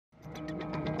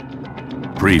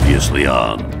Previously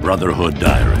on Brotherhood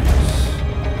Diaries.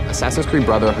 Assassin's Creed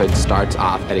Brotherhood starts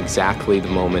off at exactly the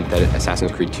moment that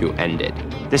Assassin's Creed 2 ended.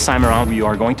 This time around, we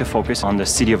are going to focus on the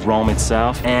city of Rome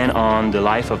itself and on the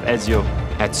life of Ezio.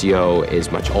 Ezio is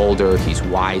much older, he's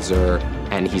wiser,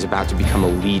 and he's about to become a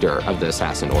leader of the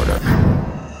Assassin Order.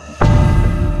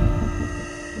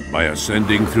 By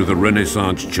ascending through the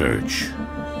Renaissance Church,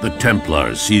 the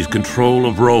Templars seized control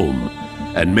of Rome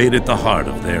and made it the heart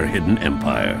of their hidden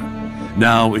empire.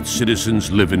 Now its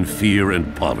citizens live in fear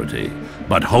and poverty,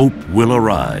 but hope will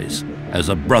arise as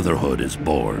a brotherhood is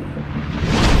born.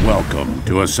 Welcome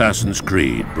to Assassin's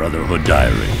Creed Brotherhood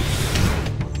Diaries.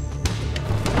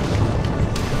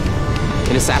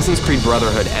 In Assassin's Creed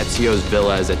Brotherhood, Ezio's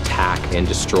villa is attacked and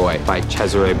destroyed by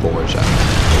Cesare Borgia.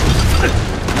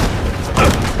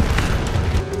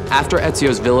 After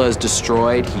Ezio's villa is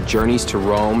destroyed, he journeys to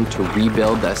Rome to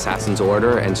rebuild the Assassin's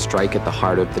Order and strike at the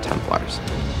heart of the Templars.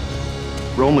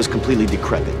 Rome was completely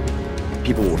decrepit.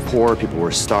 People were poor, people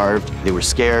were starved, they were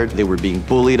scared, they were being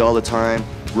bullied all the time.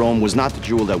 Rome was not the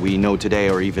jewel that we know today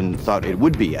or even thought it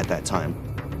would be at that time.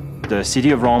 The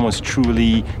city of Rome was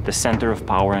truly the center of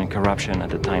power and corruption at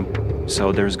the time.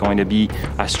 So there's going to be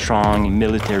a strong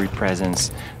military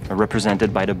presence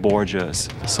represented by the Borgias.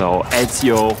 So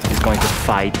Ezio is going to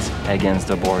fight against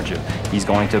the Borgia. He's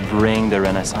going to bring the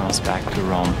Renaissance back to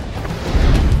Rome.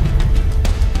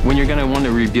 When you're going to want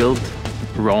to rebuild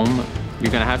Rome,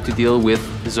 you're going to have to deal with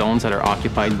zones that are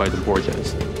occupied by the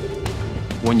Borgias.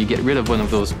 When you get rid of one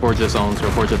of those Borgia zones or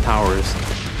Borgia towers,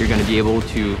 you're going to be able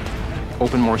to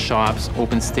open more shops,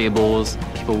 open stables,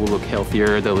 people will look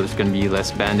healthier, there's going to be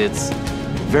less bandits.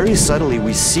 Very subtly,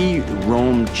 we see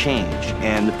Rome change,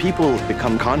 and the people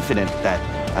become confident that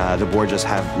the Borgias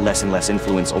have less and less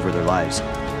influence over their lives.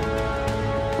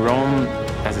 Rome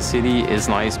as a city is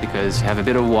nice because you have a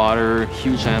bit of water,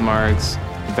 huge landmarks,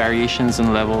 variations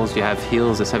in levels. You have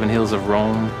hills, the 7 hills of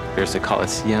Rome. There's the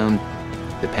Colosseum,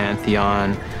 the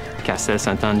Pantheon, Castel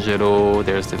Sant'Angelo,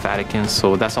 there's the Vatican.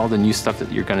 So that's all the new stuff that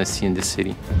you're gonna see in this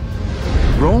city.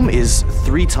 Rome is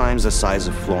 3 times the size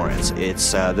of Florence.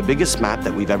 It's the biggest map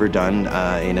that we've ever done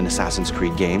in an Assassin's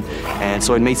Creed game. And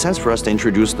so it made sense for us to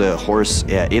introduce the horse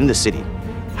in the city.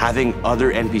 Having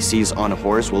other NPCs on a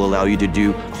horse will allow you to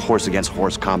do horse against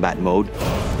horse combat mode.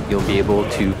 You'll be able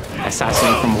to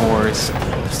assassinate from horse,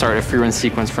 start a free run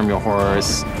sequence from your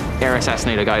horse, air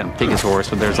assassinate a guy and take his horse,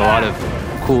 but there's a lot of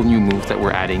cool new moves that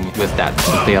we're adding with that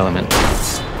play element.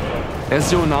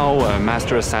 Ezio, now a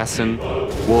master assassin,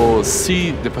 will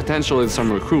see the potential in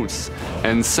some recruits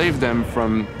and save them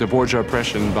from the Borgia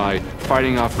oppression by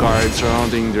fighting off guards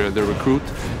surrounding the recruit,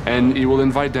 and he will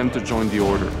invite them to join the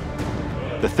order.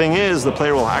 The thing is, the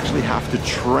player will actually have to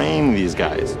train these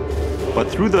guys. But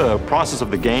through the process of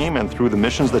the game and through the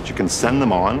missions that you can send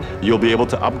them on, you'll be able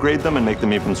to upgrade them and make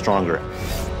them even stronger.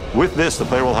 With this, the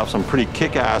player will have some pretty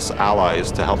kick-ass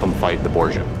allies to help them fight the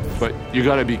Borgia. But you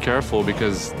gotta be careful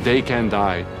because they can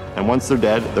die. And once they're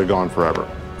dead, they're gone forever.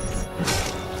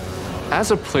 As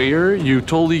a player, you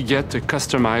totally get to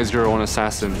customize your own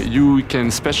assassin. You can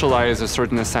specialize a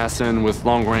certain assassin with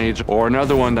long range or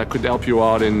another one that could help you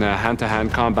out in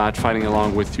hand-to-hand combat fighting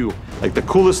along with you. Like the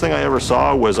coolest thing I ever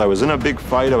saw was I was in a big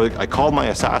fight. I called my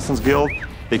Assassin's Guild.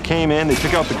 They came in, they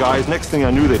took out the guys. Next thing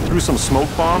I knew, they threw some smoke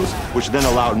bombs, which then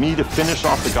allowed me to finish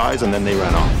off the guys, and then they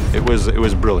ran off. It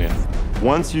was brilliant.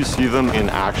 Once you see them in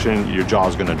action, your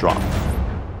jaw's gonna drop.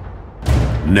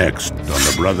 Next on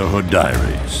the Brotherhood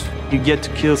Diaries. You get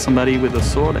to kill somebody with a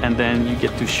sword, and then you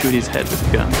get to shoot his head with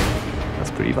a gun.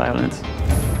 That's pretty violent.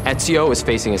 Ezio is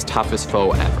facing his toughest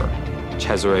foe ever,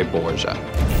 Cesare Borgia.